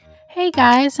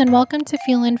Hey guys, and welcome to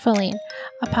Feelin' Feline,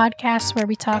 a podcast where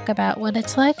we talk about what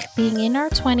it's like being in our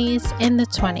 20s in the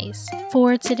 20s.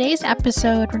 For today's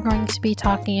episode, we're going to be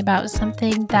talking about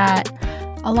something that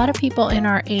a lot of people in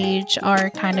our age are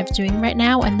kind of doing right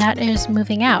now, and that is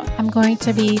moving out. I'm going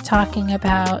to be talking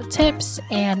about tips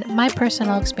and my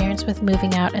personal experience with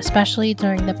moving out, especially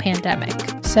during the pandemic.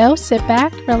 So sit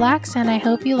back, relax, and I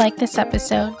hope you like this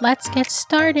episode. Let's get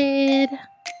started.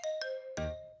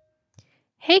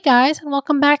 Hey guys, and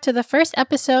welcome back to the first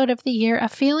episode of the year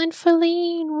of Feelin'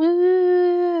 Feline.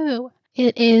 Woo!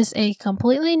 It is a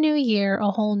completely new year,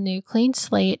 a whole new clean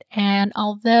slate, and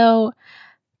although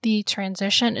the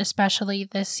transition, especially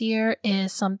this year,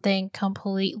 is something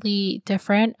completely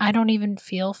different, I don't even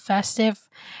feel festive,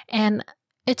 and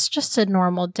it's just a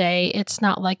normal day. It's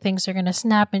not like things are going to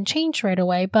snap and change right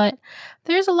away, but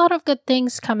there's a lot of good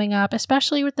things coming up,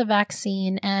 especially with the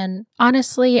vaccine. And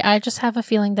honestly, I just have a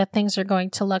feeling that things are going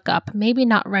to look up. Maybe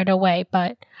not right away,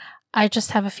 but I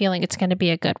just have a feeling it's going to be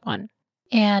a good one.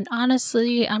 And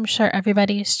honestly, I'm sure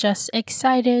everybody's just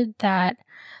excited that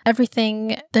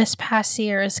everything this past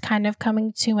year is kind of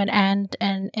coming to an end,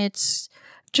 and it's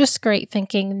just great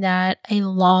thinking that a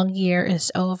long year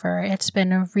is over. It's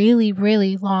been a really,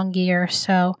 really long year,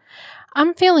 so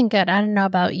I'm feeling good. I don't know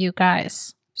about you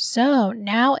guys. So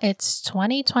now it's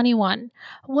 2021.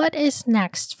 What is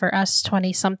next for us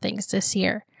 20-somethings this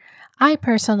year? I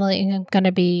personally am going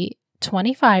to be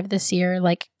 25 this year,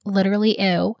 like literally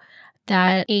ew.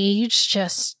 That age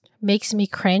just makes me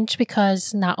cringe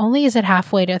because not only is it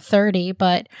halfway to 30,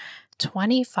 but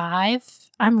 25?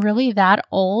 I'm really that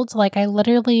old. Like, I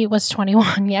literally was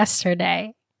 21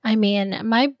 yesterday. I mean,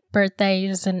 my birthday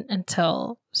isn't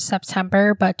until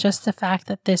September, but just the fact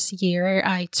that this year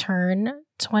I turn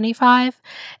 25,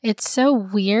 it's so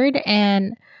weird.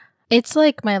 And it's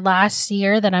like my last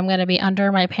year that I'm going to be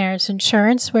under my parents'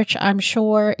 insurance, which I'm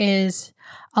sure is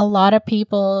a lot of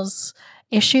people's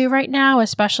issue right now,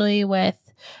 especially with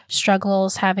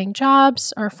struggles having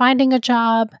jobs or finding a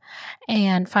job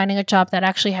and finding a job that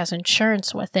actually has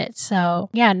insurance with it. So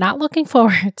yeah, not looking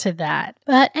forward to that.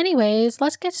 But anyways,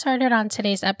 let's get started on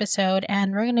today's episode,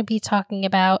 and we're going to be talking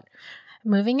about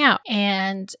moving out.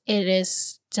 And it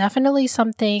is definitely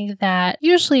something that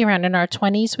usually around in our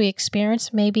 20s we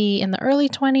experience, maybe in the early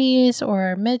 20s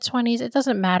or mid 20s, it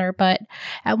doesn't matter. But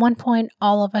at one point,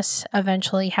 all of us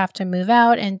eventually have to move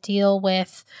out and deal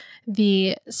with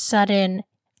the sudden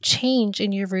change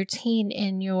in your routine,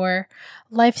 in your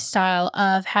lifestyle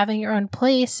of having your own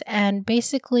place and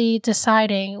basically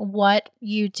deciding what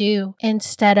you do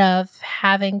instead of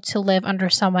having to live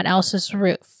under someone else's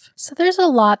roof. So there's a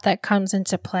lot that comes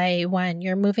into play when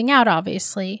you're moving out,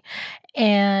 obviously.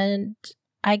 And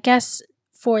I guess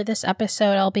for this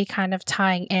episode, I'll be kind of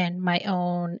tying in my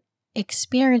own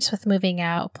experience with moving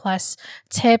out, plus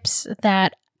tips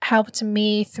that helped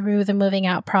me through the moving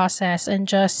out process, and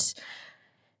just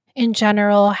in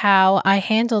general how I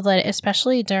handled it,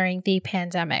 especially during the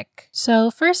pandemic. So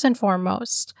first and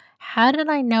foremost, how did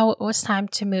I know it was time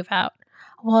to move out?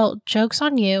 Well, joke's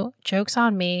on you, joke's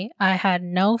on me. I had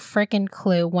no freaking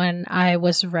clue when I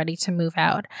was ready to move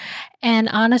out. And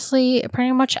honestly,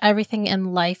 pretty much everything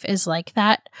in life is like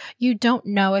that. You don't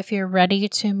know if you're ready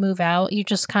to move out. You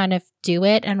just kind of do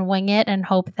it and wing it and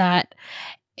hope that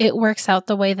it works out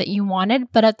the way that you wanted.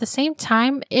 But at the same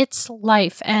time, it's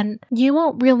life, and you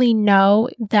won't really know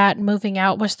that moving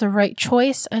out was the right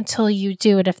choice until you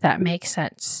do it, if that makes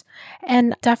sense.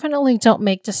 And definitely don't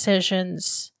make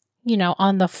decisions,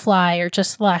 on the fly or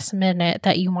just last minute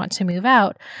that you want to move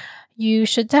out. You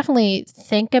should definitely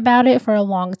think about it for a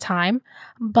long time.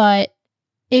 But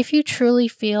if you truly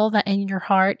feel that in your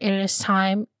heart it is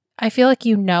time, I feel like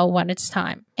you know when it's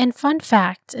time. And fun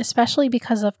fact, especially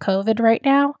because of COVID right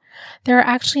now, there are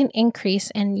actually an increase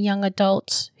in young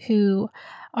adults who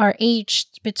are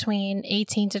aged between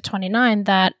 18 to 29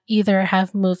 that either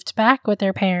have moved back with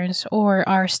their parents or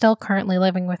are still currently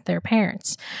living with their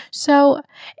parents. So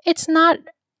it's not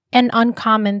an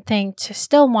uncommon thing to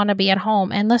still want to be at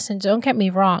home. And listen, don't get me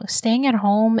wrong, staying at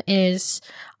home is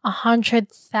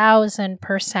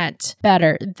 100,000%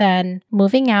 better than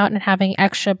moving out and having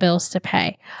extra bills to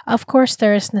pay. Of course,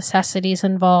 there's necessities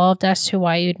involved as to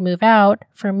why you'd move out.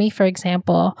 For me, for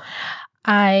example,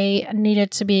 I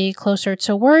needed to be closer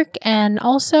to work, and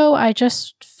also I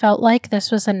just felt like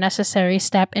this was a necessary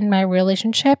step in my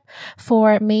relationship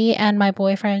for me and my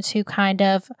boyfriend to kind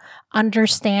of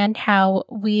understand how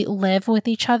we live with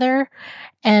each other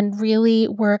and really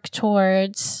work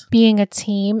towards being a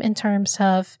team in terms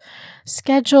of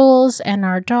schedules and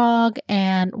our dog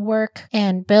and work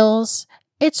and bills.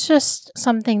 It's just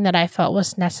something that I felt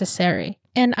was necessary.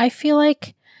 And I feel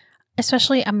like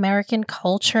especially American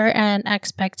culture and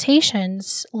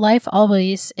expectations, life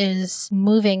always is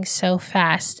moving so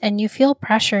fast and you feel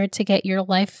pressured to get your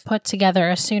life put together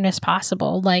as soon as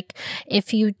possible. Like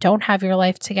if you don't have your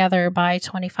life together by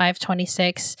 25,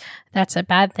 26, that's a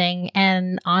bad thing.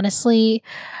 And honestly,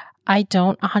 I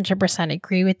don't 100%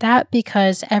 agree with that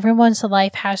because everyone's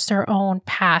life has their own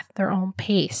path, their own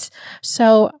pace.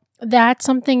 So that's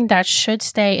something that should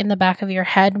stay in the back of your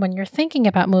head when you're thinking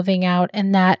about moving out,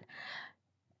 and that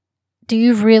do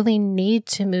you really need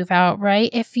to move out, right?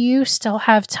 If you still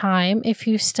have time, if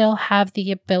you still have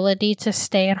the ability to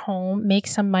stay at home, make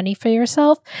some money for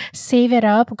yourself, save it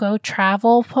up, go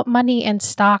travel, put money in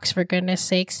stocks, for goodness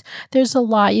sakes. There's a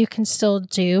lot you can still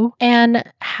do and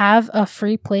have a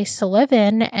free place to live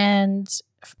in and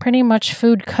pretty much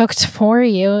food cooked for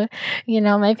you. You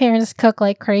know, my parents cook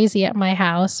like crazy at my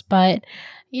house, but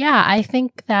yeah, I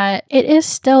think that it is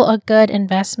still a good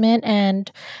investment and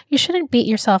you shouldn't beat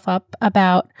yourself up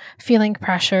about feeling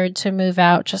pressured to move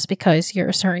out just because you're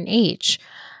a certain age.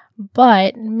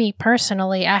 But me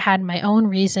personally, I had my own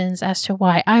reasons as to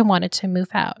why I wanted to move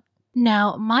out.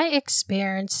 Now, my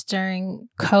experience during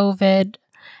COVID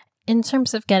in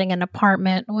terms of getting an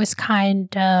apartment was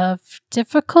kind of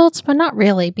difficult, but not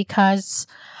really because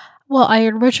I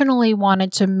originally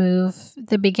wanted to move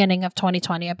the beginning of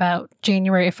 2020, about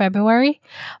January, February,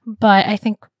 but I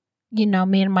think,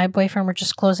 me and my boyfriend were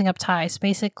just closing up ties.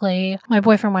 Basically, my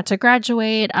boyfriend wanted to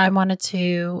graduate. I wanted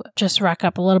to just rack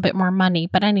up a little bit more money.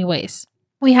 But anyways,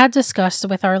 we had discussed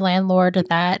with our landlord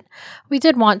that we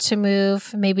did want to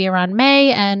move maybe around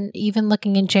May, and even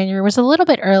looking in January was a little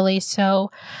bit early.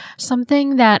 So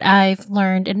something that I've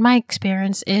learned in my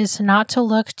experience is not to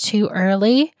look too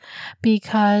early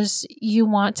because you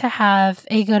want to have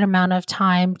a good amount of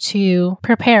time to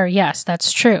prepare. Yes,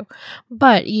 that's true.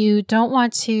 But you don't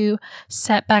want to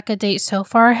set back a date so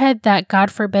far ahead that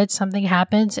God forbid something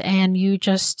happens and you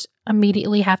just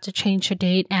immediately have to change your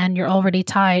date and you're already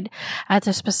tied at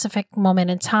a specific moment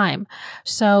in time.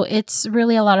 So it's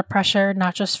really a lot of pressure,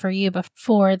 not just for you, but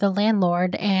for the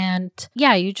landlord. And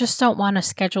yeah, you just don't want to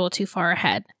schedule too far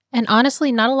ahead. And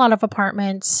honestly, not a lot of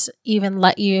apartments even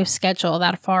let you schedule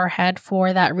that far ahead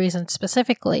for that reason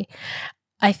specifically.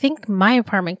 I think my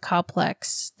apartment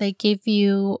complex, they give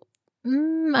you,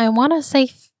 I want to say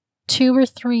 2 or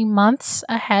 3 months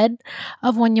ahead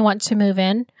of when you want to move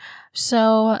in.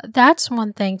 So that's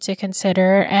one thing to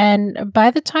consider. And by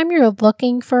the time you're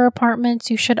looking for apartments,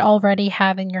 you should already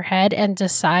have in your head and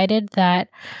decided that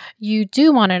you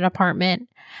do want an apartment.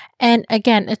 And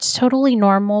again, it's totally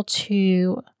normal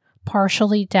to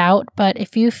partially doubt, but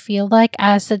if you feel like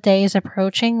as the day is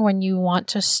approaching when you want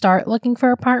to start looking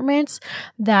for apartments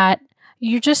that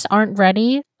you just aren't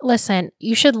ready, listen,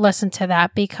 you should listen to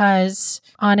that because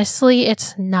honestly,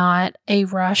 it's not a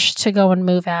rush to go and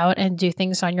move out and do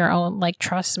things on your own. Like,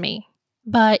 trust me.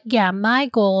 But yeah, my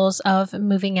goals of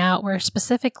moving out were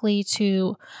specifically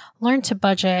to learn to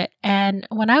budget. And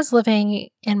when I was living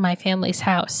in my family's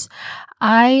house,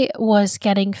 I was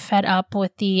getting fed up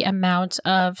with the amount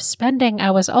of spending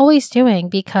I was always doing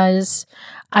because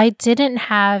I didn't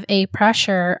have a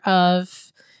pressure of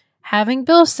having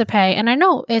bills to pay. And I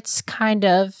know it's kind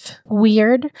of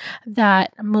weird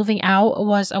that moving out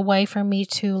was a way for me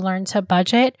to learn to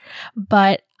budget,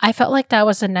 but I felt like that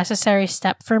was a necessary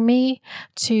step for me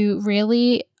to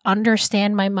really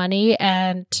understand my money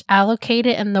and allocate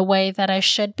it in the way that I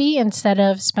should be instead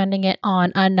of spending it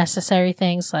on unnecessary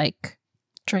things like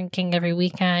drinking every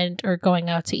weekend or going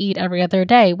out to eat every other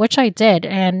day, which I did.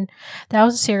 And that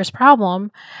was a serious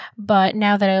problem. But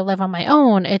now that I live on my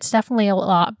own, it's definitely a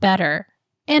lot better.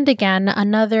 And again,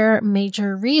 another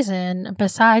major reason,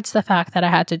 besides the fact that I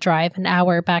had to drive an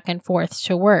hour back and forth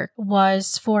to work,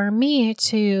 was for me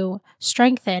to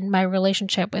strengthen my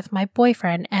relationship with my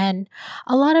boyfriend. And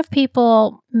a lot of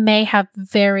people may have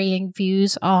varying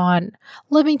views on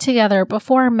living together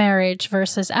before marriage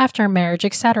versus after marriage,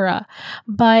 etc.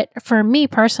 But for me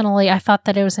personally, I thought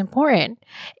that it was important.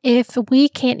 If we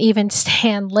can't even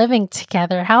stand living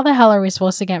together, how the hell are we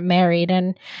supposed to get married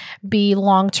and be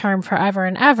long-term forever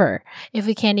and ever if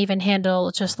we can't even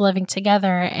handle just living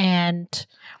together and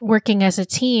working as a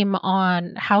team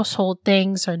on household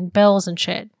things and bills and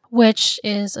shit? Which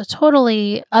is a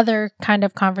totally other kind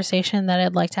of conversation that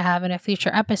I'd like to have in a future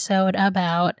episode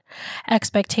about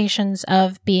expectations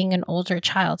of being an older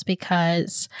child.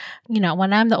 Because,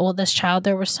 when I'm the oldest child,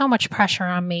 there was so much pressure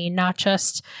on me, not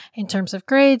just in terms of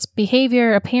grades,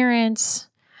 behavior, appearance,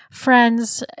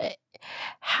 friends.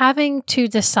 Having to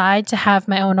decide to have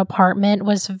my own apartment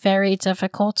was very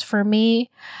difficult for me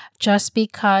just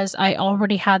because I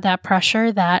already had that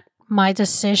pressure that my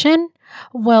decision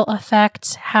will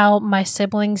affect how my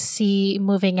siblings see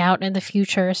moving out in the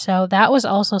future. So that was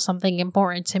also something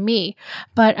important to me.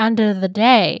 But end of the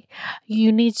day,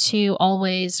 you need to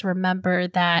always remember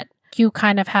that you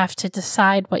kind of have to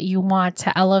decide what you want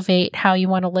to elevate, how you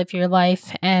want to live your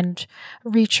life and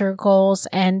reach your goals,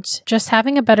 and just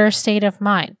having a better state of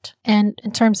mind. And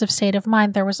in terms of state of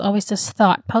mind, there was always this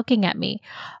thought poking at me.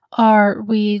 Are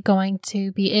we going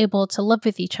to be able to live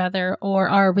with each other, or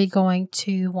are we going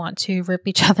to want to rip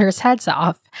each other's heads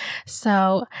off?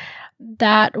 So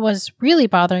that was really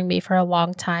bothering me for a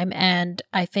long time. And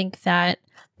I think that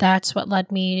that's what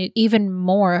led me even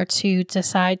more to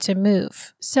decide to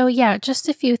move. So yeah, just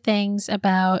a few things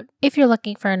about if you're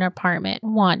looking for an apartment.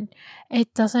 One,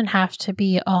 it doesn't have to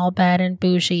be all bad and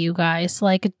bougie, you guys.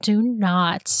 Like, do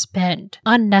not spend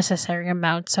unnecessary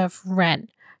amounts of rent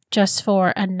just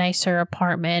for a nicer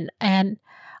apartment. And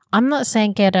I'm not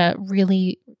saying get a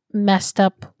really messed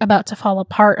up, about to fall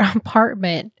apart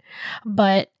apartment,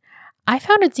 but I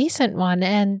found a decent one.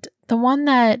 And the one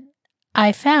that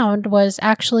I found was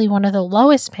actually one of the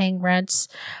lowest paying rents,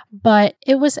 but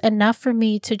it was enough for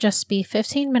me to just be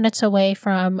 15 minutes away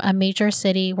from a major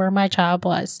city where my job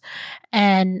was,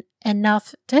 and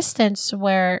enough distance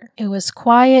where it was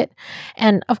quiet.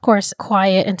 And of course,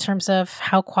 quiet in terms of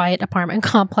how quiet apartment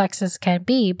complexes can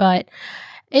be, but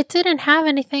it didn't have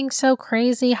anything so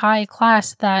crazy high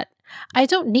class that I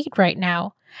don't need right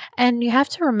now. And you have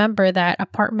to remember that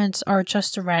apartments are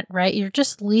just rent, right? You're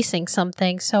just leasing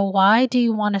something. So why do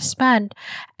you want to spend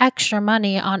extra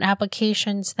money on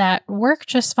applications that work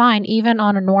just fine, even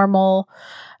on a normal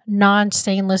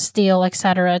non-stainless steel,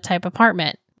 etc. type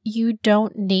apartment? You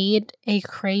don't need a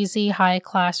crazy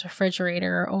high-class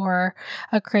refrigerator or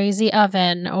a crazy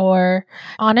oven, or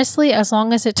honestly, as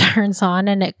long as it turns on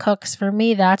and it cooks for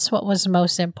me, that's what was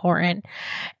most important.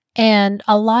 And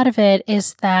a lot of it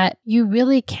is that you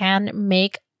really can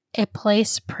make a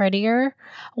place prettier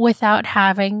without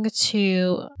having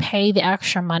to pay the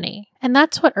extra money. And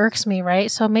that's what irks me, right?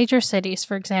 So major cities,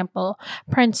 for example,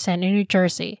 Princeton in New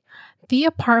Jersey, the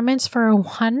apartments for a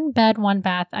 1 bed, 1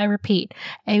 bath, I repeat,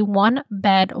 a 1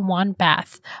 bed, 1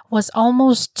 bath was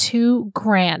almost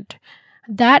 $2,000.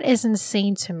 That is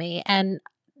insane to me. And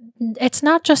it's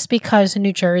not just because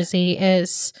New Jersey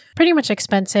is pretty much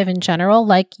expensive in general.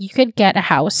 Like, you could get a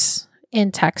house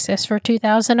in Texas for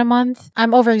 $2,000 a month.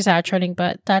 I'm over exaggerating,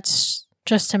 but that's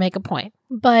just to make a point.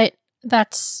 But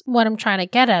that's what I'm trying to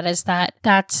get at, is that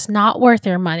that's not worth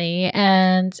your money,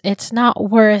 and it's not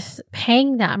worth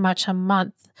paying that much a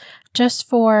month just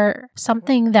for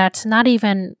something that's not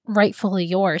even rightfully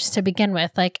yours to begin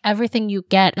with. Like, everything you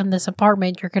get in this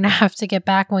apartment, you're going to have to get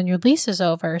back when your lease is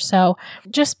over. So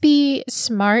just be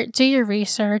smart, do your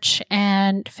research,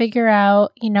 and figure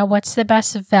out, what's the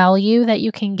best value that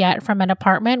you can get from an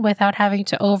apartment without having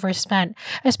to overspend,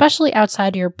 especially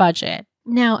outside your budget.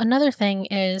 Now, another thing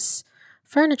is,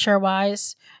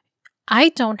 furniture-wise, I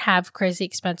don't have crazy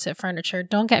expensive furniture.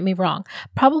 Don't get me wrong.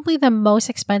 Probably the most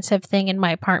expensive thing in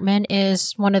my apartment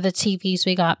is one of the TVs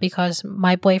we got because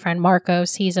my boyfriend,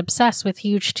 Marcos, he's obsessed with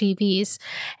huge TVs.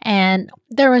 And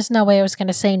there was no way I was going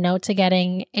to say no to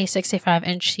getting a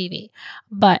 65-inch TV.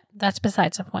 But that's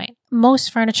besides the point.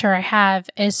 Most furniture I have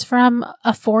is from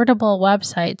affordable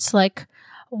websites like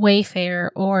Wayfair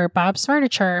or Bob's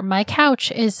Furniture. My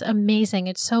couch is amazing.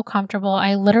 It's so comfortable.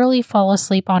 I literally fall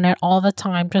asleep on it all the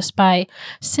time just by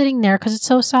sitting there because it's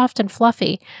so soft and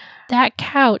fluffy. That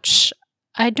couch,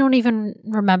 I don't even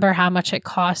remember how much it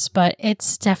costs, but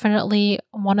it's definitely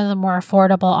one of the more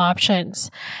affordable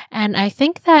options. And I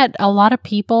think that a lot of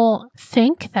people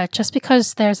think that just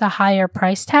because there's a higher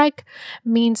price tag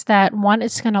means that, one,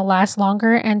 it's going to last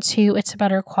longer, and two, it's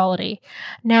better quality.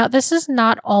 Now, this is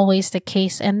not always the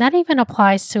case, and that even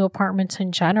applies to apartments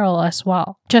in general as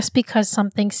well. Just because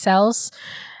something sells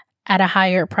at a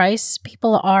higher price,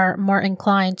 people are more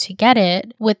inclined to get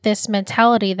it with this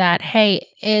mentality that, hey,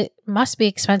 it must be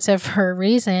expensive for a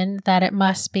reason, that it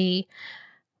must be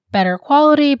better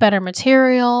quality, better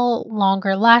material,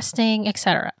 longer lasting,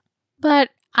 etc. But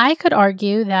I could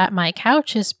argue that my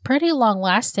couch is pretty long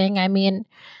lasting. I mean,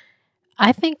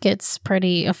 I think it's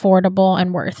pretty affordable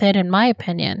and worth it, in my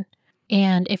opinion.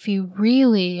 And if you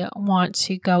really want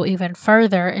to go even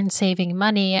further in saving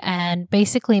money and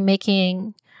basically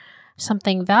making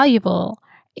something valuable,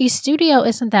 a studio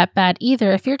isn't that bad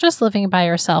either if you're just living by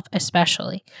yourself,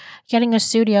 especially. Getting a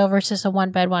studio versus a 1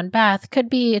 bed, 1 bath could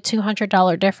be a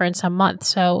 $200 difference a month.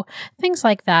 So things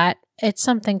like that, it's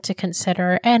something to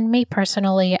consider. And me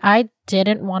personally, I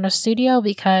didn't want a studio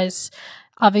because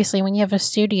obviously when you have a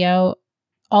studio,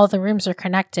 all the rooms are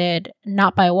connected,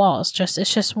 not by walls,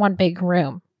 it's just one big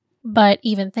room. But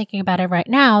even thinking about it right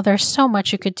now, there's so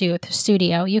much you could do with the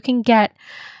studio. You can get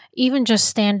even just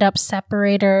stand-up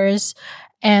separators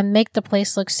and make the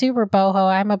place look super boho.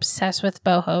 I'm obsessed with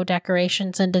boho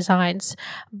decorations and designs,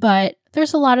 but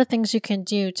there's a lot of things you can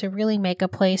do to really make a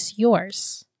place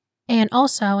yours. And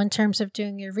also, in terms of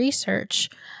doing your research,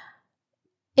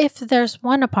 if there's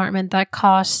one apartment that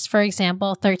costs, for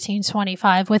example,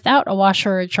 $13.25 without a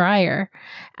washer or dryer,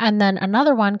 and then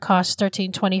another one costs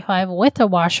 $13.25 with a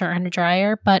washer and a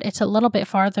dryer, but it's a little bit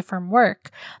farther from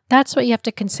work, that's what you have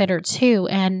to consider too.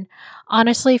 And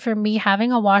honestly, for me,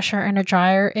 having a washer and a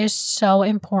dryer is so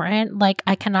important. Like,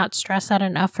 I cannot stress that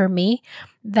enough for me,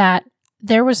 that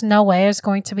there was no way I was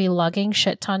going to be lugging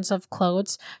shit tons of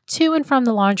clothes to and from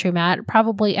the laundromat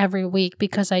probably every week,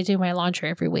 because I do my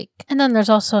laundry every week. And then there's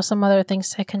also some other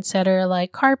things to consider,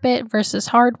 like carpet versus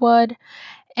hardwood.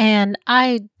 And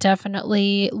I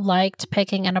definitely liked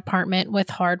picking an apartment with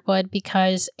hardwood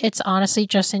because it's honestly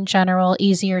just in general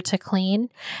easier to clean.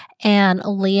 And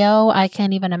Leo, I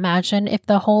can't even imagine if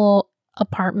the whole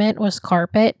apartment was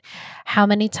carpet, how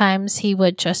many times he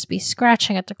would just be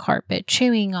scratching at the carpet,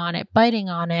 chewing on it, biting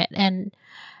on it, and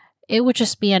it would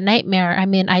just be a nightmare. I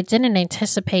mean, I didn't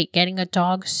anticipate getting a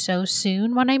dog so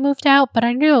soon when I moved out, but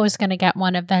I knew I was going to get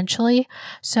one eventually.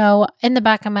 So in the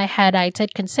back of my head, I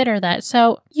did consider that.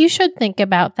 So you should think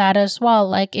about that as well.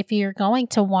 Like, if you're going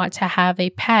to want to have a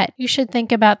pet, you should think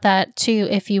about that too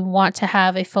if you want to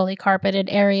have a fully carpeted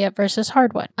area versus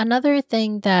hardwood. Another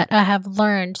thing that I have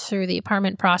learned through the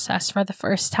apartment process for the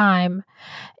first time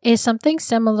is something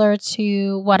similar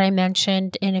to what I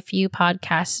mentioned in a few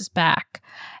podcasts back.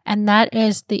 And that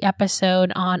is the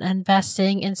episode on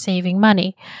investing and saving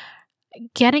money.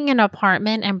 Getting an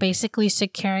apartment and basically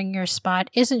securing your spot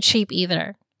isn't cheap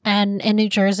either. And in New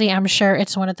Jersey, I'm sure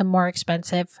it's one of the more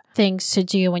expensive things to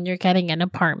do when you're getting an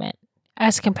apartment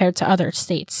as compared to other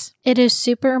states. It is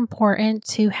super important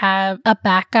to have a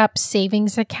backup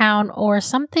savings account or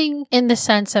something in the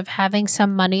sense of having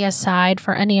some money aside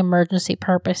for any emergency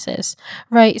purposes,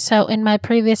 right? So in my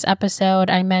previous episode,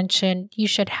 I mentioned you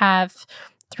should have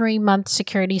 3-month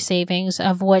security savings,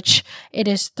 of which it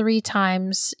is 3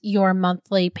 times your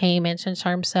monthly payments in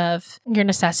terms of your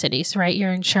necessities, right?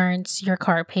 Your insurance, your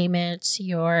car payments,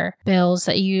 your bills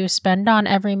that you spend on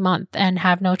every month and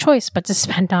have no choice but to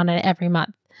spend on it every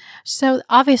month. So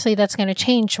obviously that's going to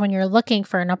change when you're looking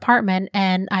for an apartment,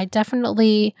 and I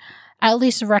definitely at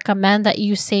least recommend that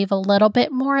you save a little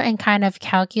bit more and kind of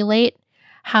calculate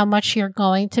how much you're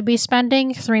going to be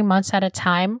spending 3 months at a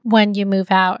time when you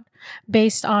move out,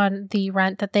 based on the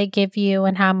rent that they give you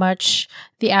and how much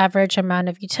the average amount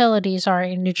of utilities are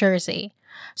in New Jersey.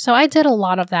 So I did a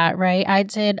lot of that, right? I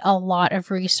did a lot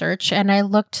of research, and I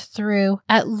looked through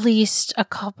at least a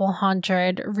couple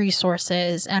hundred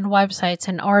resources and websites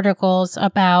and articles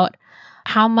about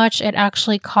how much it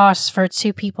actually costs for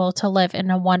 2 people to live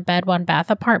in a 1-bed, 1-bath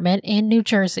apartment in New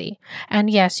Jersey. And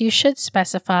yes, you should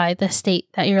specify the state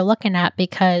that you're looking at,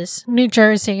 because New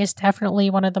Jersey is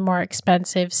definitely one of the more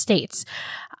expensive states.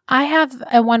 I have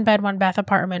a 1-bed, 1-bath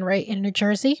apartment right in New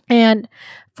Jersey, and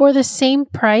for the same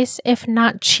price, if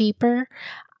not cheaper,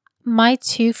 my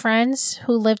 2 friends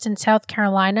who lived in South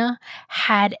Carolina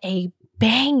had a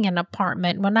banging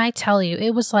apartment. When I tell you,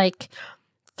 it was like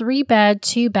 3-bed,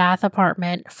 2-bath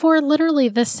apartment for literally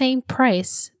the same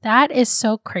price. That is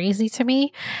so crazy to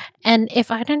me. And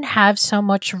if I didn't have so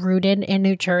much rooted in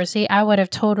New Jersey, I would have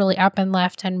totally up and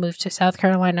left and moved to South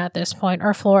Carolina at this point,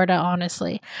 or Florida,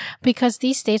 honestly, because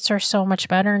these states are so much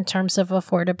better in terms of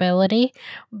affordability.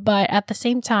 But at the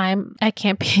same time, I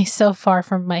can't be so far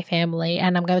from my family.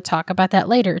 And I'm going to talk about that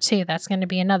later too. That's going to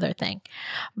be another thing.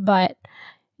 But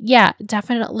yeah,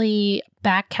 definitely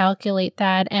back calculate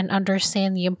that and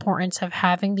understand the importance of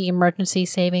having the emergency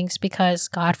savings, because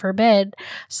God forbid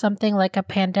something like a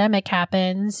pandemic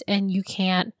happens and you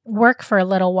can't work for a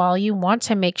little while. You want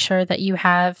to make sure that you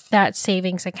have that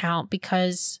savings account,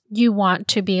 because you want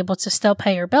to be able to still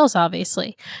pay your bills,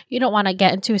 obviously. You don't want to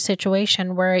get into a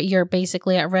situation where you're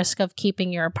basically at risk of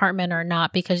keeping your apartment or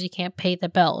not because you can't pay the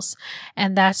bills.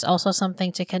 And that's also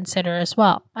something to consider as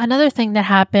well. Another thing that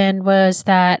happened was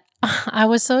that I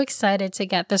was so excited to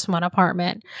get this one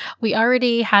apartment. We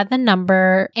already had the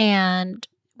number and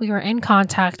we were in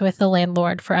contact with the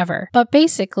landlord forever. But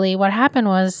basically what happened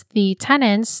was the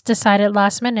tenants decided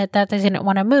last minute that they didn't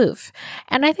want to move.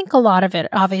 And I think a lot of it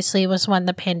obviously was when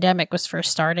the pandemic was first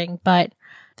starting, but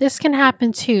this can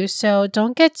happen too. So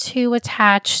don't get too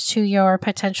attached to your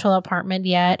potential apartment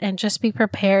yet, and just be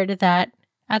prepared that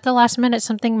at the last minute,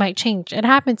 something might change. It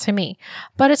happened to me,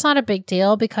 but it's not a big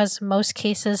deal, because most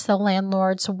cases the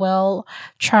landlords will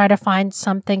try to find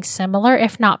something similar,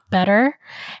 if not better.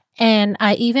 And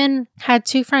I even had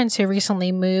two friends who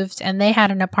recently moved, and they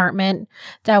had an apartment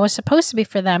that was supposed to be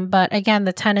for them. But again,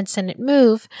 the tenants didn't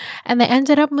move, and they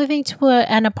ended up moving to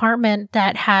an apartment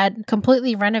that had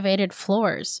completely renovated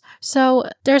floors. So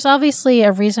there's obviously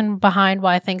a reason behind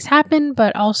why things happen,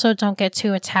 but also don't get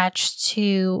too attached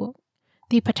to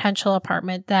the potential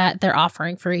apartment that they're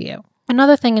offering for you.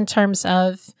 Another thing in terms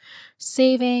of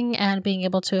saving and being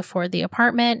able to afford the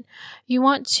apartment, you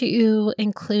want to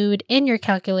include in your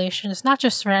calculations not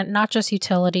just rent, not just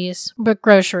utilities, but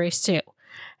groceries too.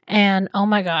 And oh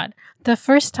my God, the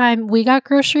first time we got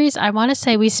groceries, I want to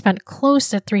say we spent close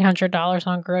to $300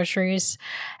 on groceries.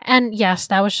 And yes,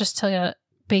 that was just to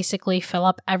basically fill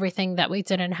up everything that we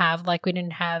didn't have. Like we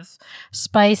didn't have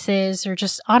spices or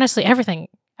just honestly everything.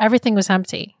 Everything was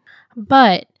empty.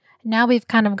 But now we've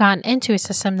kind of gotten into a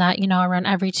system that, around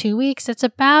every 2 weeks, it's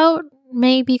about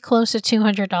maybe close to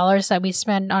 $200 that we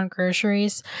spend on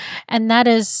groceries. And that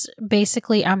is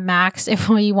basically a max if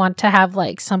we want to have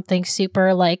like something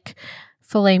super like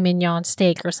filet mignon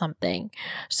steak or something.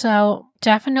 So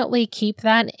definitely keep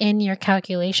that in your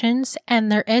calculations.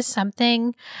 And there is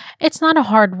something, it's not a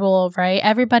hard rule, right?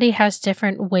 Everybody has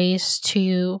different ways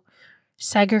to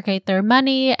segregate their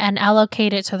money and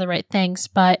allocate it to the right things.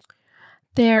 But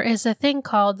there is a thing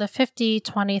called the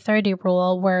 50-20-30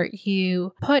 rule where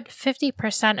you put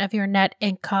 50% of your net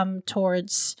income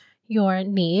towards your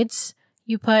needs,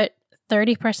 you put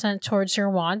 30% towards your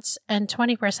wants, and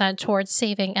 20% towards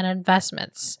saving and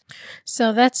investments.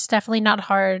 So that's definitely not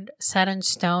hard set in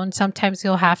stone. Sometimes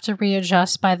you'll have to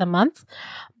readjust by the month,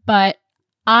 but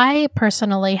I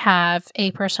personally have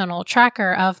a personal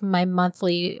tracker of my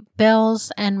monthly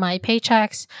bills and my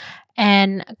paychecks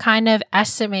and kind of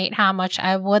estimate how much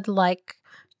I would like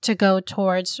to go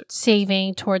towards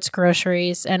saving, towards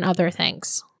groceries and other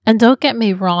things. And don't get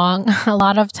me wrong, a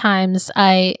lot of times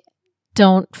I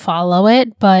don't follow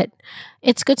it, but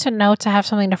it's good to know to have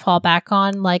something to fall back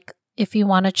on. Like if you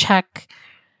want to check,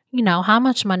 how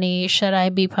much money should I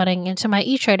be putting into my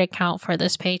E-Trade account for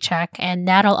this paycheck? And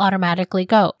that'll automatically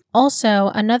go. Also,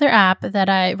 another app that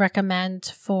I recommend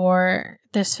for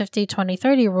this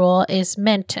 50-20-30 rule is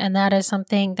Mint. And that is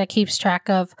something that keeps track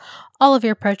of all of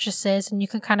your purchases. And you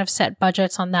can kind of set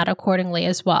budgets on that accordingly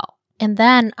as well. And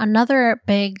then another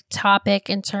big topic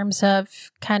in terms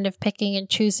of kind of picking and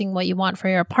choosing what you want for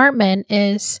your apartment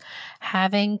is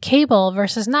having cable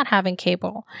versus not having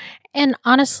cable. And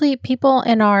honestly, people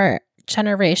in our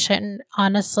generation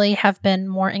honestly have been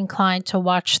more inclined to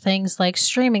watch things like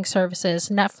streaming services,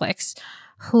 Netflix,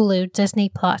 Hulu, Disney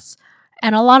Plus,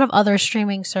 and a lot of other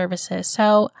streaming services.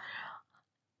 So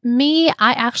me,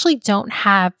 I actually don't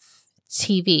have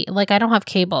TV. Like I don't have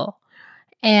cable.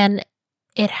 And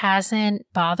it hasn't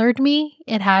bothered me.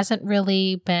 It hasn't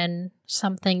really been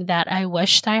something that I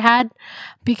wished I had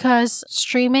because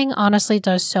streaming honestly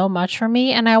does so much for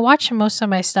me. And I watch most of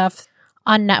my stuff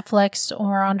on Netflix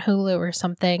or on Hulu or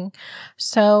something.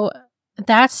 So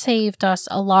that saved us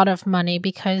a lot of money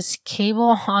because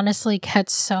cable honestly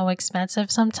gets so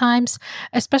expensive sometimes,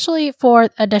 especially for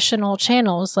additional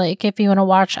channels. Like if you want to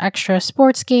watch extra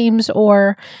sports games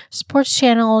or sports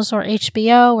channels or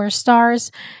HBO or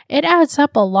Stars, it adds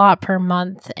up a lot per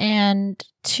month. And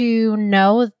to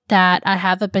know that I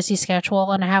have a busy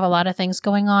schedule and I have a lot of things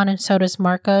going on, and so does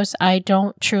Marcos, I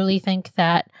don't truly think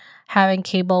that having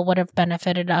cable would have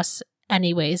benefited us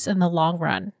anyways in the long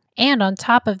run. And on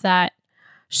top of that,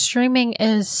 streaming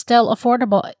is still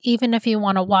affordable even if you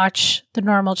want to watch the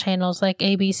normal channels like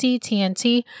ABC,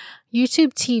 TNT.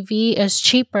 YouTube TV is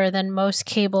cheaper than most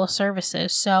cable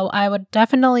services, so I would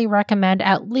definitely recommend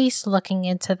at least looking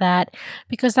into that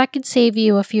because that could save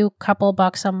you a few couple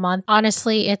bucks a month.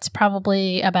 Honestly, it's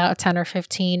probably about $10 or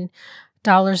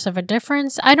 $15 of a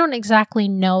difference. I don't exactly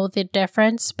know the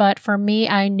difference, but for me,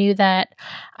 I knew that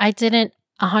I didn't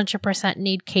 100%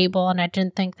 need cable and I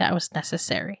didn't think that was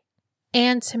necessary.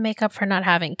 And to make up for not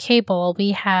having cable,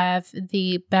 we have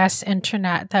the best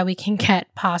internet that we can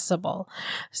get possible.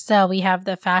 So we have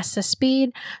the fastest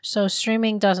speed, so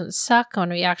streaming doesn't suck when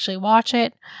we actually watch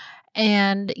it.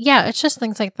 And yeah, it's just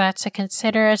things like that to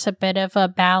consider. It's a bit of a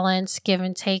balance, give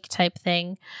and take type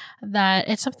thing that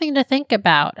it's something to think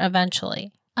about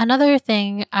eventually. Another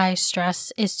thing I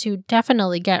stress is to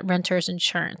definitely get renter's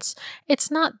insurance.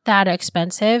 It's not that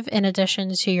expensive in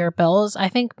addition to your bills. I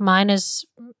think mine is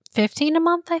 $15 a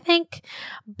month, I think.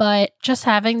 But just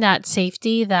having that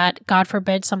safety that, God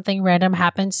forbid, something random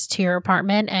happens to your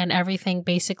apartment and everything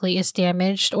basically is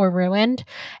damaged or ruined,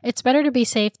 it's better to be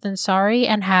safe than sorry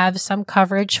and have some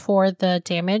coverage for the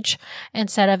damage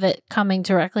instead of it coming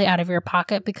directly out of your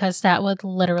pocket because that would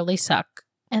literally suck.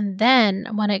 And then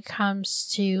when it comes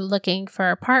to looking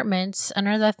for apartments,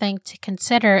 another thing to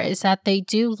consider is that they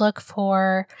do look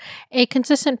for a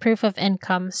consistent proof of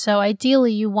income. So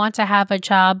ideally, you want to have a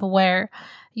job where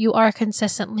you are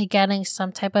consistently getting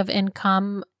some type of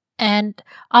income. And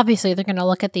obviously, they're going to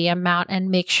look at the amount and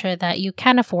make sure that you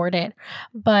can afford it.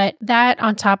 But that,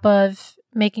 on top of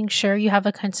making sure you have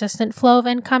a consistent flow of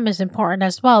income, is important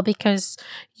as well, because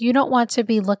you don't want to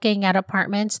be looking at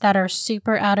apartments that are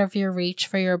super out of your reach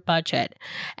for your budget.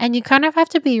 And you kind of have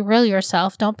to be real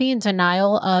yourself. Don't be in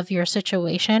denial of your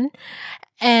situation.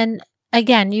 And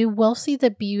again, you will see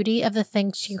the beauty of the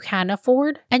things you can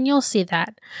afford, and you'll see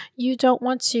that. You don't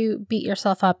want to beat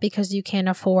yourself up because you can't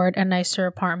afford a nicer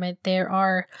apartment. There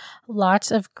are lots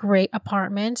of great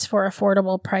apartments for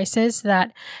affordable prices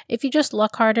that if you just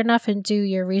look hard enough and do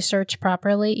your research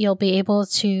properly, you'll be able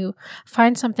to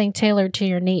find something tailored to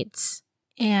your needs.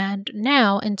 And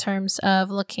now, in terms of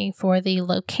looking for the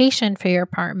location for your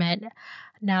apartment,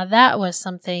 now that was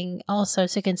something also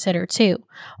to consider too.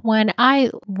 When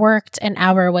I worked an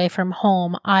hour away from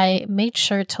home, I made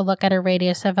sure to look at a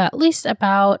radius of at least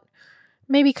about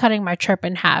maybe cutting my trip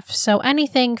in half. So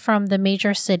anything from the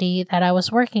major city that I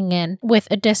was working in with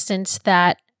a distance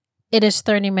that it is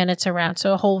 30 minutes around,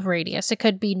 so a whole radius. It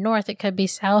could be north, it could be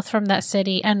south from that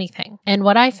city, anything. And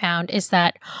what I found is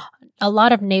that a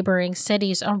lot of neighboring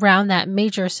cities around that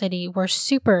major city were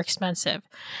super expensive.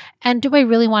 And do I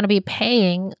really want to be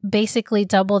paying basically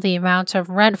double the amount of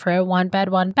rent for a 1-bed,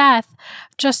 1-bath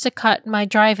just to cut my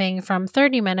driving from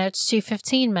 30 minutes to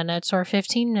 15 minutes or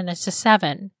 15 minutes to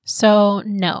 7? So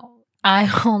no,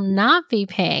 I will not be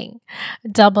paying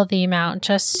double the amount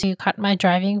just to cut my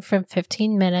driving from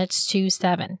 15 minutes to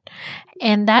 7.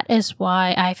 And that is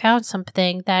why I found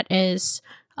something that is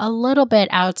a little bit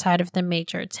outside of the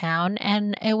major town,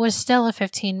 and it was still a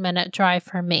 15-minute drive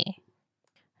for me.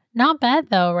 Not bad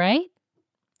though, right?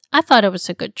 I thought it was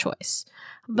a good choice.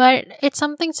 But it's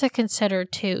something to consider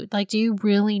too. Like, do you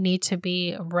really need to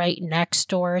be right next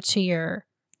door to your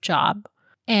job?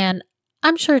 And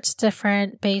I'm sure it's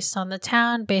different based on the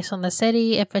town, based on the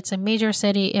city, if it's a major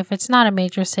city, if it's not a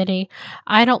major city.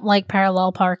 I don't like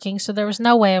parallel parking, so there was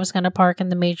no way I was going to park in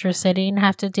the major city and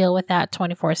have to deal with that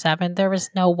 24/7. There was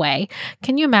no way.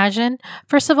 Can you imagine?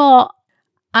 First of all,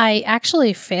 I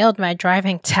actually failed my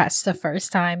driving test the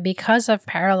first time because of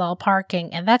parallel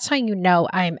parking, and that's how you know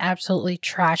I'm absolutely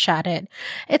trash at it.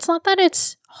 It's not that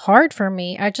it's hard for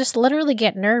me. I just literally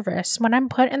get nervous. When I'm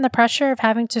put in the pressure of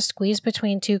having to squeeze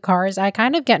between two cars, I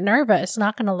kind of get nervous,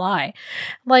 not gonna lie.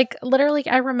 Like, literally,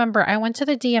 I remember I went to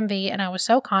the DMV and I was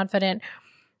so confident.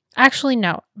 Actually,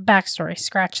 no. Backstory,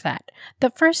 scratch that.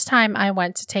 The first time I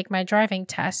went to take my driving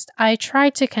test, I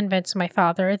tried to convince my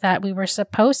father that we were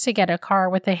supposed to get a car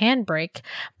with a handbrake,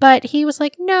 but he was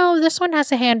like, no, this one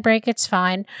has a handbrake, it's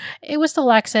fine. It was the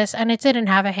Lexus and it didn't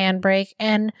have a handbrake,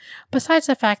 and besides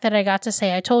the fact that I got to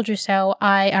say I told you so,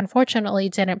 I unfortunately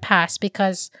didn't pass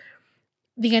because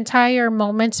the entire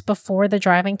moments before the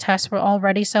driving test were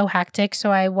already so hectic,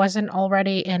 so I wasn't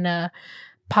already in a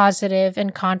positive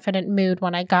and confident mood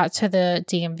when I got to the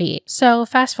DMV. So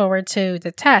fast forward to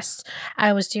the test.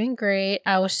 I was doing great.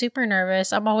 I was super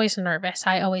nervous. I'm always nervous.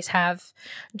 I always have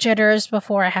jitters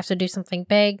before I have to do something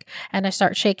big, and I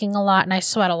start shaking a lot and I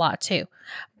sweat a lot too.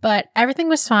 But everything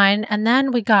was fine. And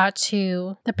then we got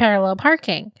to the parallel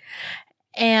parking.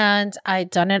 And I'd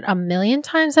done it a million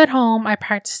times at home. I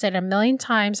practiced it a million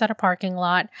times at a parking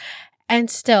lot. And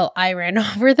still, I ran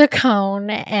over the cone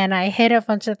and I hit a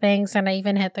bunch of things and I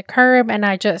even hit the curb, and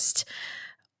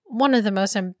one of the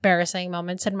most embarrassing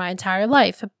moments in my entire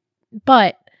life.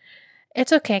 But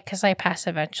it's okay because I passed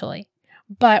eventually.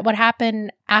 But what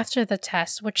happened after the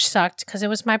test, which sucked because it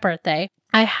was my birthday,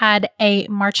 I had a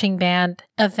marching band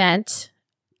event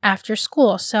after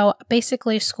school. So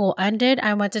basically school ended.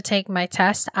 I went to take my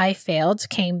test. I failed,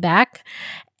 came back.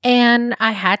 And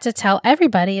I had to tell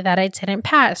everybody that I didn't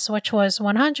pass, which was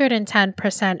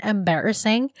 110%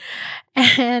 embarrassing.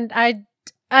 And I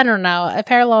don't know,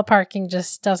 parallel parking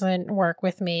just doesn't work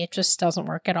with me. It just doesn't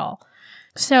work at all.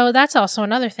 So that's also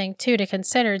another thing too to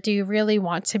consider. Do you really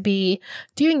want to be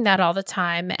doing that all the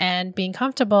time and being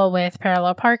comfortable with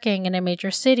parallel parking in a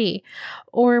major city?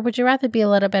 Or would you rather be a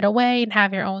little bit away and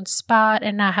have your own spot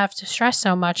and not have to stress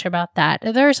so much about that?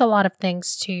 There's a lot of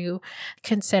things to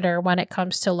consider when it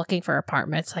comes to looking for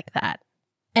apartments like that.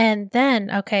 And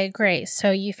then, okay, great.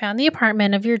 So you found the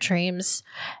apartment of your dreams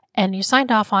and you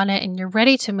signed off on it and you're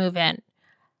ready to move in.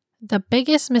 The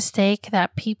biggest mistake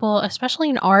that people, especially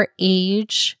in our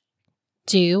age,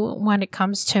 do when it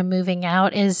comes to moving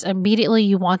out is immediately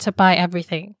you want to buy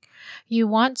everything. You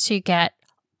want to get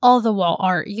all the wall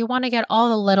art. You want to get all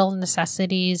the little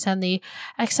necessities and the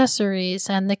accessories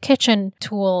and the kitchen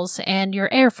tools and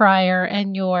your air fryer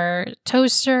and your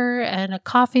toaster and a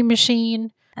coffee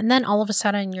machine. And then all of a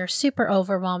sudden you're super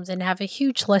overwhelmed and have a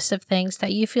huge list of things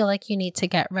that you feel like you need to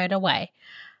get right away.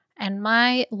 And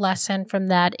my lesson from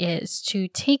that is to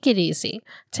take it easy.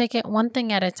 Take it one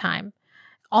thing at a time.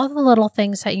 All the little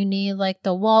things that you need, like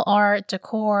the wall art,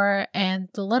 decor, and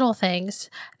the little things,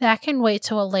 that can wait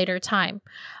till a later time.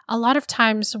 A lot of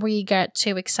times we get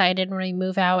too excited when we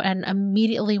move out and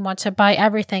immediately want to buy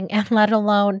everything, and let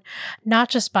alone not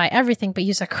just buy everything, but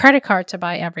use a credit card to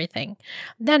buy everything.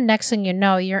 Then next thing you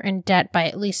know, you're in debt by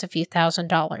at least a few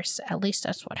 $1,000s. At least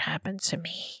that's what happened to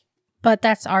me. But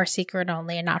that's our secret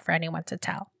only and not for anyone to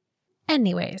tell.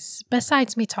 Anyways,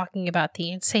 besides me talking about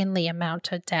the insanely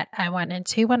amount of debt I went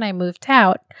into when I moved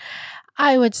out,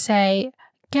 I would say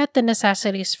get the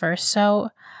necessities first. So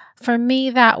for me,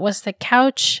 that was the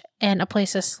couch and a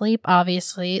place to sleep,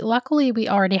 obviously. Luckily, we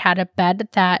already had a bed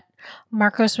that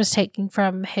Marcos was taking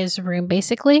from his room,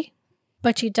 basically.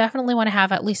 But you definitely want to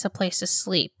have at least a place to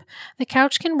sleep. The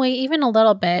couch can wait even a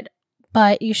little bit,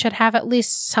 but you should have at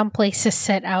least some place to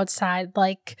sit outside,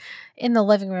 like in the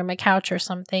living room, a couch or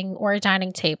something, or a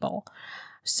dining table.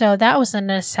 So that was a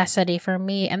necessity for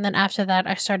me. And then after that,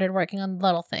 I started working on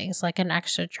little things like an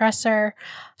extra dresser,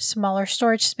 smaller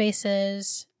storage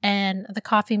spaces, and the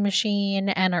coffee machine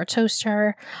and our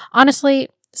toaster. Honestly,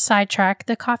 sidetrack,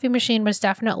 the coffee machine was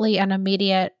definitely an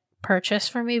immediate purchase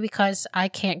for me because I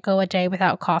can't go a day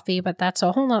without coffee, but that's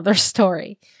a whole nother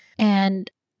story. And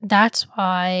that's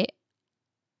why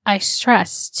I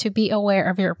stress to be aware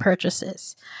of your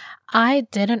purchases. I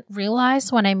didn't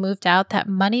realize when I moved out that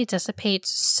money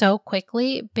dissipates so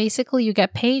quickly. Basically, you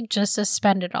get paid just to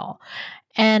spend it all.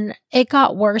 And it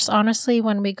got worse, honestly,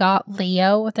 when we got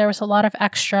Leo. There was a lot of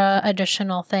extra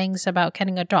additional things about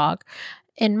getting a dog.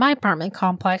 In my apartment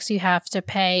complex, you have to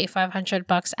pay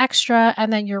 $500 extra,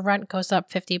 and then your rent goes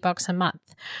up $50 a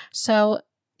month. So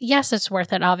yes, it's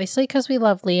worth it, obviously, because we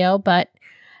love Leo, but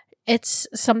it's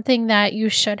something that you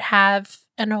should have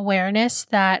an awareness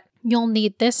that you'll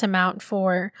need this amount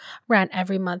for rent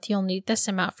every month. You'll need this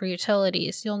amount for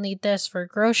utilities. You'll need this for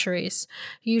groceries.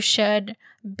 You should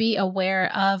be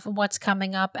aware of what's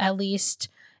coming up, at least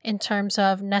in terms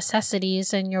of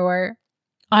necessities and your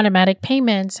automatic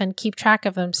payments, and keep track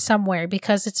of them somewhere,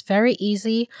 because it's very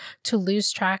easy to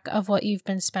lose track of what you've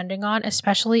been spending on,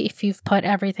 especially if you've put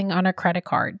everything on a credit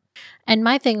card. And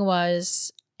my thing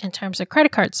was, in terms of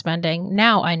credit card spending,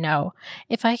 now I know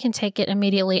if I can take it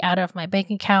immediately out of my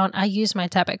bank account, I use my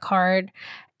debit card.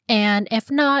 And if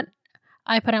not,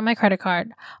 I put on my credit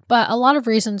card. But a lot of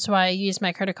reasons why I use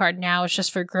my credit card now is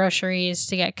just for groceries,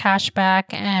 to get cash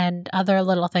back, and other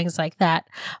little things like that.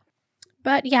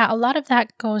 But yeah, a lot of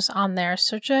that goes on there.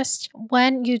 So just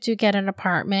when you do get an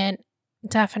apartment,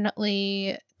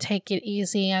 definitely take it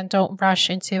easy and don't rush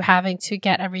into having to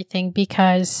get everything,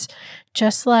 because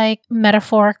just like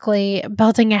metaphorically,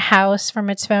 building a house from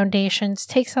its foundations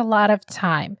takes a lot of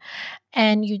time,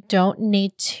 and you don't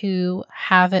need to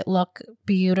have it look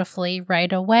beautifully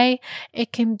right away.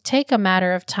 It can take a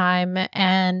matter of time,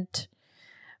 and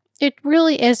it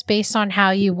really is based on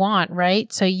how you want,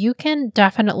 right? So you can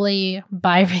definitely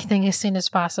buy everything as soon as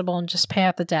possible and just pay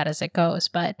out the debt as it goes.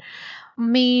 But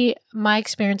my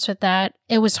experience with that,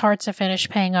 it was hard to finish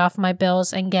paying off my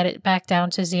bills and get it back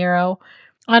down to zero.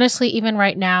 Honestly, even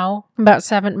right now, about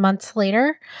 7 months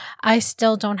later, I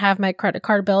still don't have my credit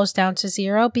card bills down to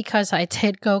zero, because I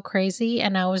did go crazy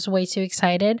and I was way too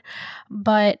excited.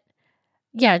 But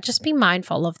yeah, just be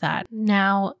mindful of that.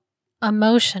 Now,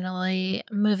 emotionally,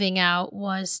 moving out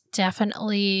was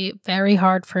definitely very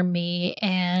hard for me,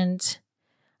 and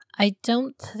I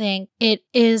don't think it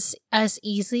is as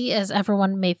easy as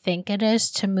everyone may think it is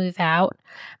to move out,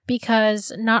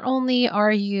 because not only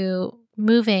are you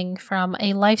moving from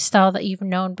a lifestyle that you've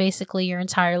known basically your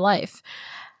entire life.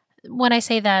 When I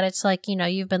say that, it's like,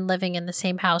 you've been living in the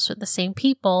same house with the same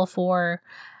people for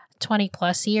 20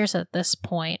 plus years at this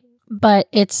point, but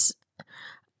it's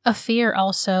a fear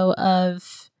also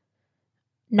of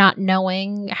not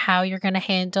knowing how you're going to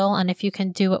handle and if you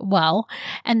can do it well.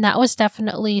 And that was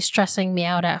definitely stressing me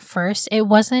out at first. It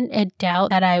wasn't a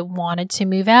doubt that I wanted to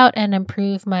move out and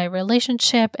improve my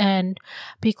relationship and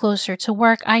be closer to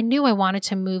work. I knew I wanted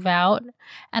to move out,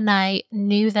 and I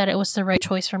knew that it was the right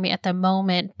choice for me at the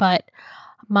moment, but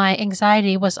my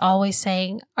anxiety was always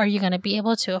saying, are you going to be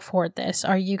able to afford this?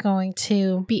 Are you going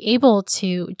to be able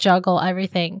to juggle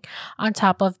everything on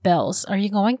top of bills? Are you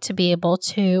going to be able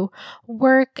to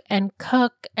work and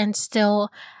cook and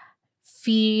still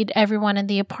feed everyone in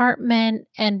the apartment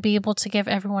and be able to give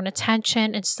everyone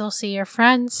attention and still see your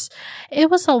friends. It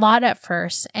was a lot at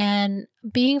first, and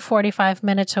being 45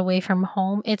 minutes away from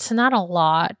home, it's not a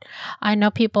lot. I know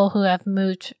people who have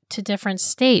moved to different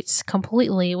states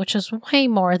completely, which is way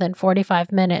more than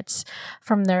 45 minutes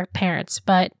from their parents,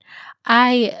 but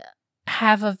I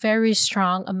have a very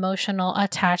strong emotional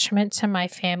attachment to my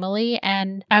family,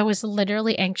 and I was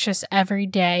literally anxious every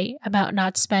day about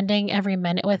not spending every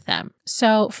minute with them.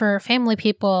 So for family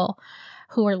people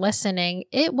who are listening,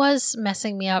 it was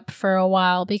messing me up for a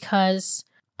while because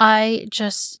I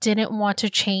just didn't want to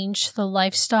change the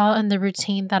lifestyle and the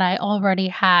routine that I already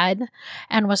had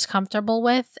and was comfortable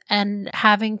with, and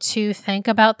having to think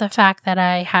about the fact that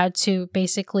I had to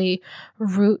basically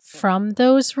root from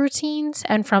those routines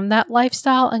and from that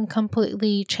lifestyle and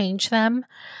completely change them.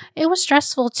 It was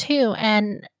stressful too.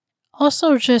 And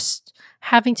also just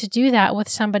having to do that with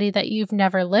somebody that you've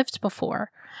never lived before.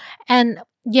 And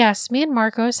yes, me and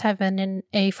Marcos have been in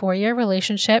a 4-year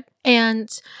relationship, and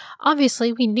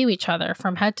obviously we knew each other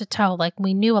from head to toe. Like,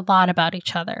 we knew a lot about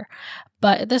each other,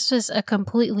 but this was a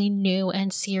completely new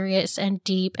and serious and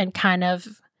deep and kind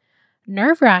of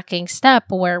nerve-wracking step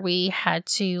where we had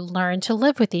to learn to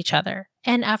live with each other.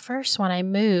 And at first, when I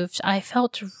moved, I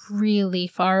felt really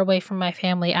far away from my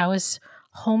family. I was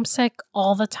homesick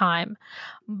all the time,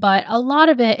 but a lot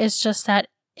of it is just that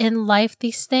in life,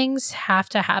 these things have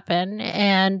to happen,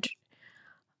 and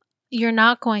you're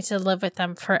not going to live with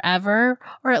them forever,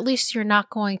 or at least you're not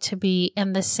going to be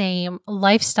in the same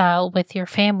lifestyle with your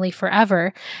family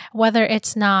forever, whether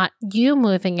it's not you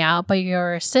moving out, but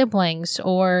your siblings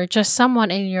or just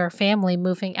someone in your family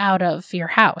moving out of your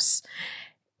house.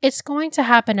 It's going to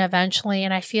happen eventually,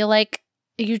 and I feel like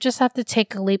you just have to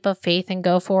take a leap of faith and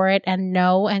go for it and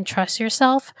know and trust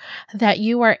yourself that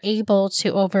you are able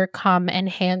to overcome and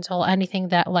handle anything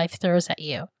that life throws at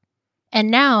you.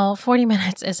 And now 40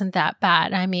 minutes isn't that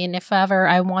bad. I mean, if ever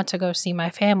I want to go see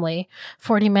my family,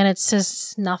 40 minutes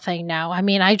is nothing now. I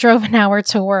mean, I drove an hour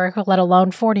to work, let alone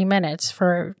 40 minutes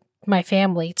for my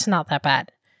family. It's not that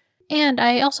bad. And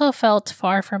I also felt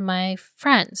far from my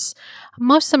friends.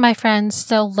 Most of my friends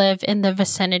still live in the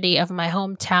vicinity of my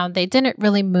hometown. They didn't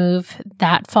really move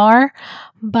that far.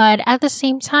 But at the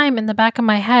same time, in the back of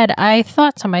my head, I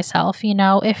thought to myself,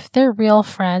 if they're real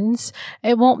friends,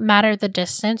 it won't matter the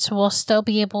distance. We'll still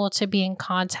be able to be in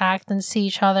contact and see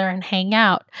each other and hang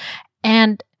out.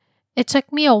 And it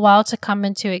took me a while to come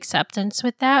into acceptance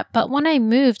with that, but when I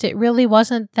moved, it really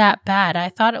wasn't that bad. I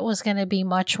thought it was going to be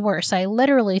much worse. I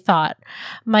literally thought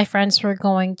my friends were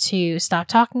going to stop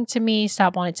talking to me,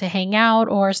 stop wanting to hang out,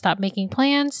 or stop making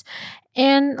plans.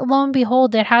 And lo and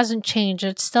behold, it hasn't changed.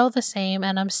 It's still the same,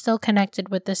 and I'm still connected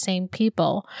with the same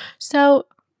people. So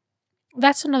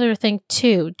that's another thing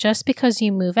too. Just because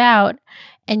you move out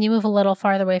and you move a little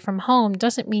farther away from home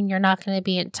doesn't mean you're not going to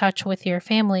be in touch with your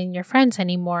family and your friends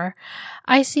anymore.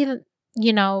 I see that,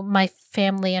 my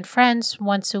family and friends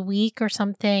once a week or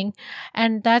something,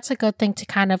 and that's a good thing to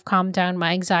kind of calm down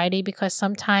my anxiety, because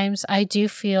sometimes I do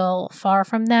feel far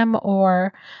from them,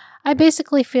 or I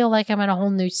basically feel like I'm in a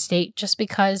whole new state just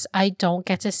because I don't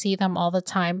get to see them all the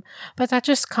time. But that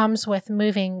just comes with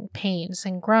moving pains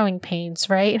and growing pains,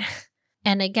 right?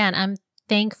 And again, I'm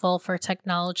thankful for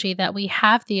technology that we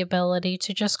have the ability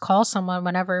to just call someone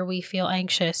whenever we feel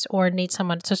anxious or need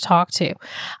someone to talk to.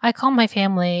 I call my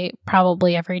family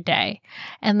probably every day,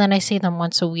 and then I see them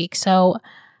once a week. So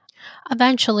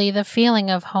eventually the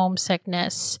feeling of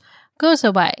homesickness goes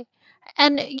away.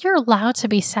 And you're allowed to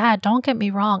be sad. Don't get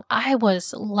me wrong. I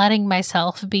was letting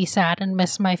myself be sad and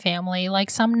miss my family. Like,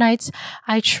 some nights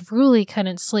I truly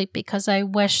couldn't sleep because I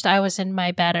wished I was in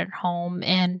my bed at home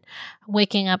and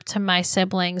waking up to my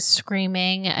siblings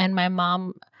screaming and my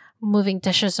mom moving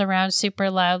dishes around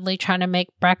super loudly trying to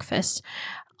make breakfast.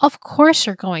 Of course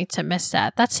you're going to miss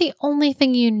that. That's the only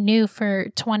thing you knew for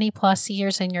 20 plus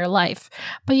years in your life.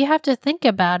 But you have to think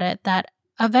about it that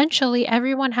eventually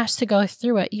everyone has to go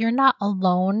through it. You're not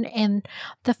alone in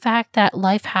the fact that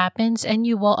life happens, and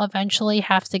you will eventually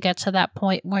have to get to that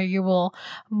point where you will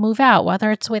move out,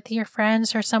 whether it's with your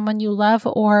friends or someone you love,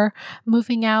 or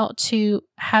moving out to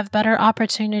have better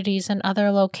opportunities in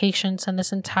other locations on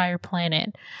this entire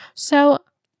planet. So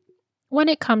when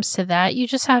it comes to that, you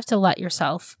just have to let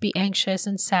yourself be anxious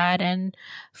and sad and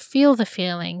feel the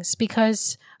feelings,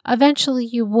 because eventually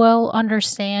you will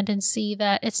understand and see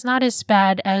that it's not as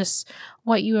bad as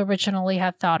what you originally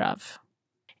had thought of.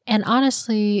 And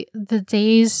honestly, the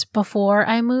days before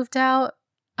I moved out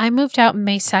May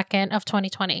 2nd of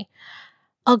 2020.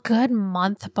 a good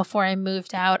month before I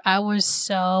moved out, I was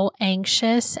so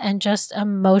anxious and just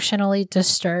emotionally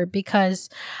disturbed because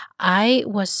I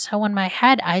was so in my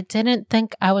head. I didn't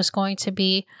think I was going to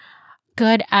be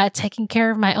good at taking care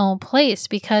of my own place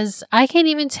because I can't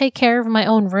even take care of my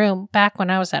own room back when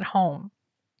I was at home.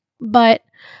 But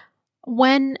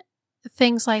when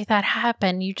things like that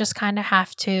happen, you just kind of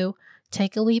have to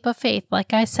take a leap of faith.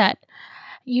 Like I said,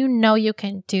 you know you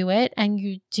can do it, and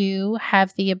you do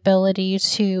have the ability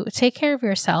to take care of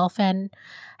yourself and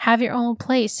have your own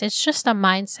place. It's just a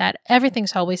mindset.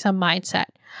 Everything's always a mindset,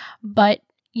 but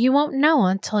you won't know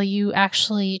until you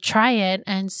actually try it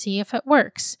and see if it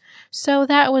works. So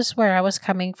that was where I was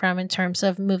coming from in terms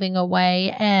of moving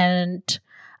away. And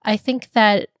I think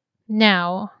that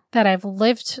now that I've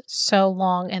lived so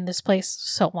long in this place,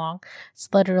 so long, it's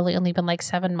literally only been like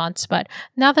 7 months, but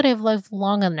now that I've lived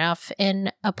long enough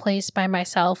in a place by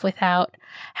myself without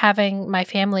having my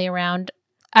family around,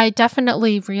 I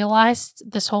definitely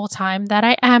realized this whole time that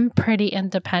I am pretty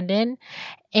independent,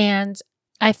 and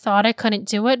I thought I couldn't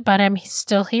do it, but I'm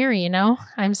still here, you know?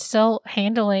 I'm still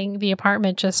handling the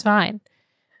apartment just fine.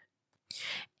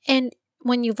 And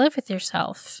when you live with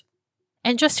yourself,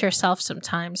 and just yourself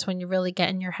sometimes, when you really get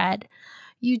in your head,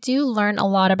 you do learn a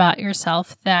lot about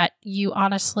yourself that you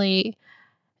honestly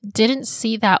didn't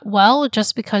see that well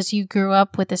just because you grew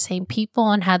up with the same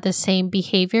people and had the same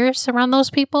behaviors around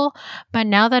those people. But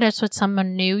now that it's with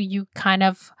someone new, you kind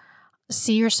of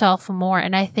see yourself more.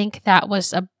 And I think that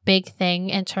was a big thing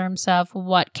in terms of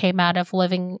what came out of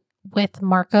living with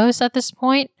Marcos at this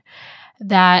point.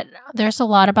 That there's a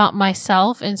lot about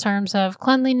myself in terms of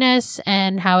cleanliness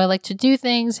and how I like to do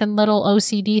things and little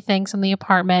OCD things in the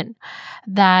apartment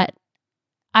that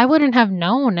I wouldn't have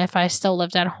known if I still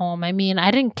lived at home. I mean, I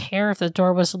didn't care if the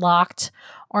door was locked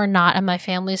or not in my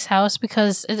family's house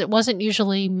because it wasn't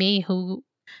usually me who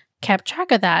kept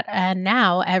track of that. And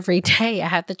now every day I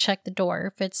have to check the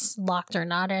door if it's locked or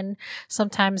not. And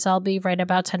sometimes I'll be right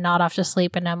about to nod off to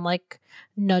sleep and I'm like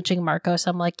nudging Marcos.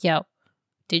 I'm like, yo,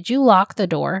 did you lock the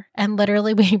door? And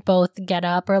literally we both get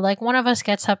up, or like one of us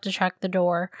gets up to check the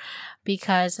door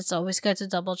because it's always good to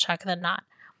double check than not.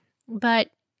 But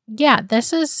yeah,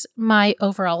 this is my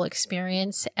overall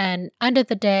experience. And end of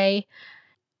the day,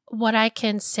 what I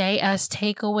can say as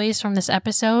takeaways from this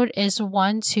episode is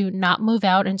one, to not move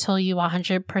out until you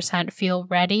 100% feel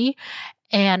ready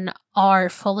and are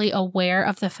fully aware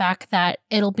of the fact that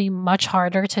it'll be much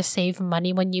harder to save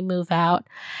money when you move out.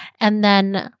 And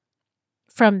then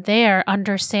from there,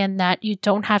 understand that you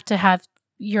don't have to have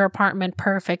your apartment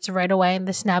perfect right away in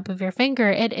the snap of your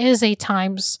finger. It is a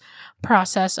times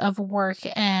process of work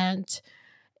and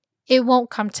it won't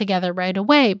come together right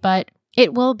away, but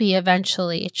it will be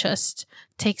eventually. It just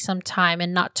takes some time,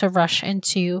 and not to rush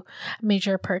into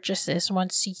major purchases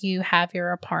once you have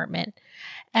your apartment.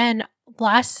 And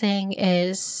last thing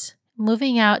is,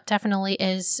 moving out definitely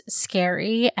is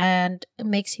scary and it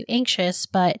makes you anxious,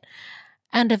 but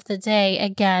end of the day,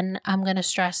 again, I'm going to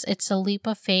stress it's a leap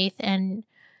of faith, and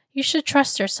you should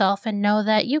trust yourself and know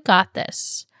that you got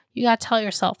this. You got to tell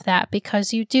yourself that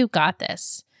because you do got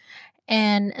this.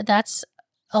 And that's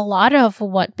a lot of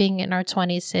what being in our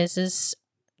 20s is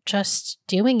just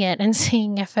doing it and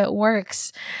seeing if it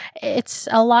works. It's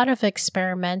a lot of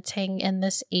experimenting in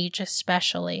this age,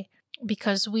 especially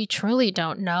because we truly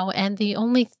don't know. And the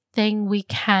only thing we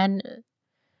can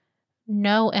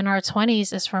know in our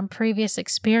 20s is from previous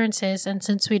experiences. And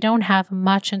since we don't have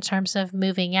much in terms of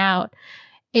moving out,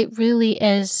 it really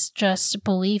is just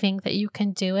believing that you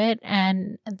can do it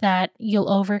and that you'll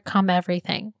overcome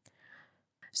everything.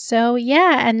 So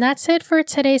yeah, and that's it for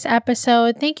today's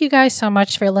episode. Thank you guys so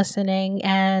much for listening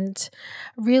and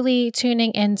really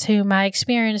tuning into my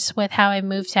experience with how I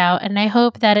moved out. And I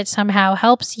hope that it somehow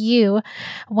helps you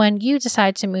when you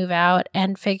decide to move out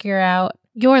and figure out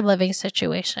your living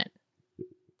situation.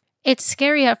 It's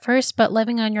scary at first, but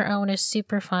living on your own is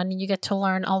super fun. You get to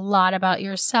learn a lot about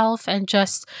yourself and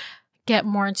just get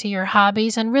more into your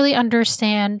hobbies and really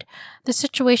understand the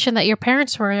situation that your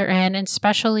parents were in, and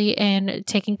especially in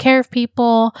taking care of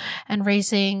people and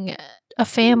raising a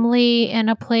family in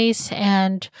a place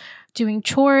and doing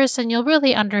chores. And you'll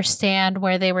really understand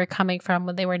where they were coming from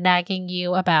when they were nagging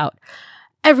you about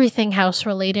everything house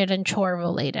related and chore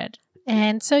related.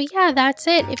 And so, yeah, that's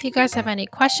it. If you guys have any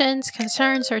questions,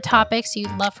 concerns, or topics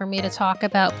you'd love for me to talk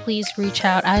about, please reach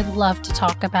out. I'd love to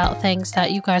talk about things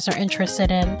that you guys are interested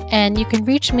in. And you can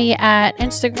reach me at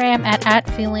Instagram at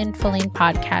FeelinFilline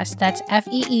Podcast. That's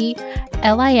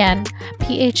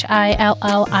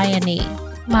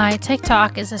FeelinPhilline. My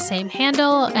TikTok is the same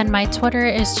handle, and my Twitter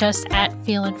is just at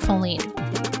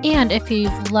FeelinFilline. And if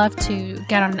you'd love to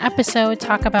get on an episode,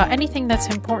 talk about anything that's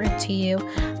important to you,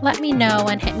 let me know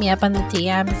and hit me up on the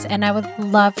DMs. And I would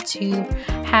love to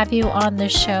have you on the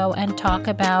show and talk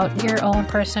about your own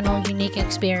personal, unique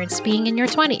experience being in your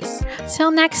 20s.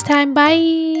 Till next time,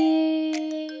 bye!